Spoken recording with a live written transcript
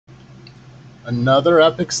Another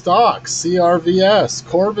epic stock, CRVS.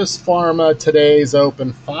 Corvus Pharma today's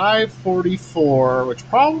open 544, which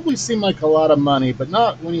probably seemed like a lot of money, but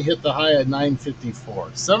not when you hit the high at 954.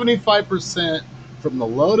 75% from the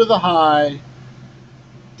low to the high.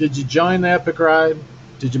 Did you join the epic ride?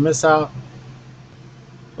 Did you miss out?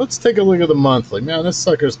 Let's take a look at the monthly. Man, this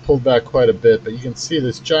sucker's pulled back quite a bit, but you can see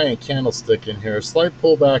this giant candlestick in here. Slight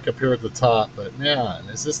pullback up here at the top, but man,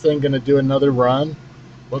 is this thing going to do another run?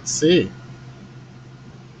 Let's see.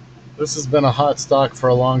 This has been a hot stock for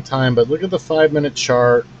a long time, but look at the 5-minute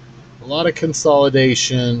chart. A lot of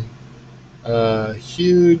consolidation.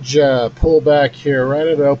 Huge pullback here right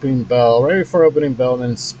at opening bell, right before opening bell, and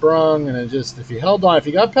then sprung, and it just, if you held on, if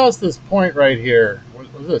you got past this point right here,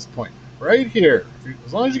 what was this point? Right here.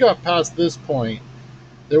 As long as you got past this point,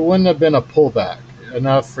 there wouldn't have been a pullback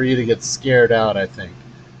enough for you to get scared out, I think.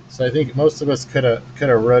 So I think most of us could have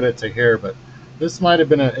rode it to here, but this might have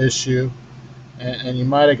been an issue. And you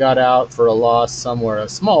might have got out for a loss somewhere, a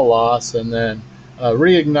small loss, and then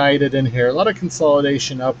reignited in here. A lot of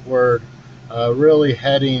consolidation upward, really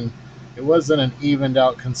heading. It wasn't an evened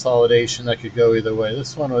out consolidation that could go either way.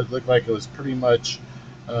 This one would look like it was pretty much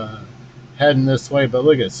heading this way, but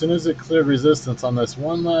look, as soon as it cleared resistance on this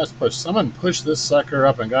one last push, someone pushed this sucker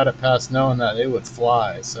up and got it past knowing that it would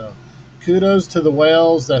fly. So kudos to the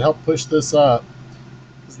whales that helped push this up.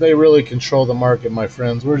 They really control the market, my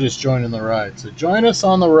friends. We're just joining the ride. So join us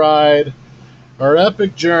on the ride, our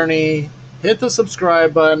epic journey. Hit the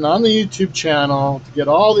subscribe button on the YouTube channel to get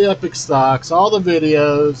all the epic stocks, all the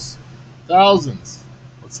videos, thousands.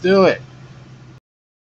 Let's do it.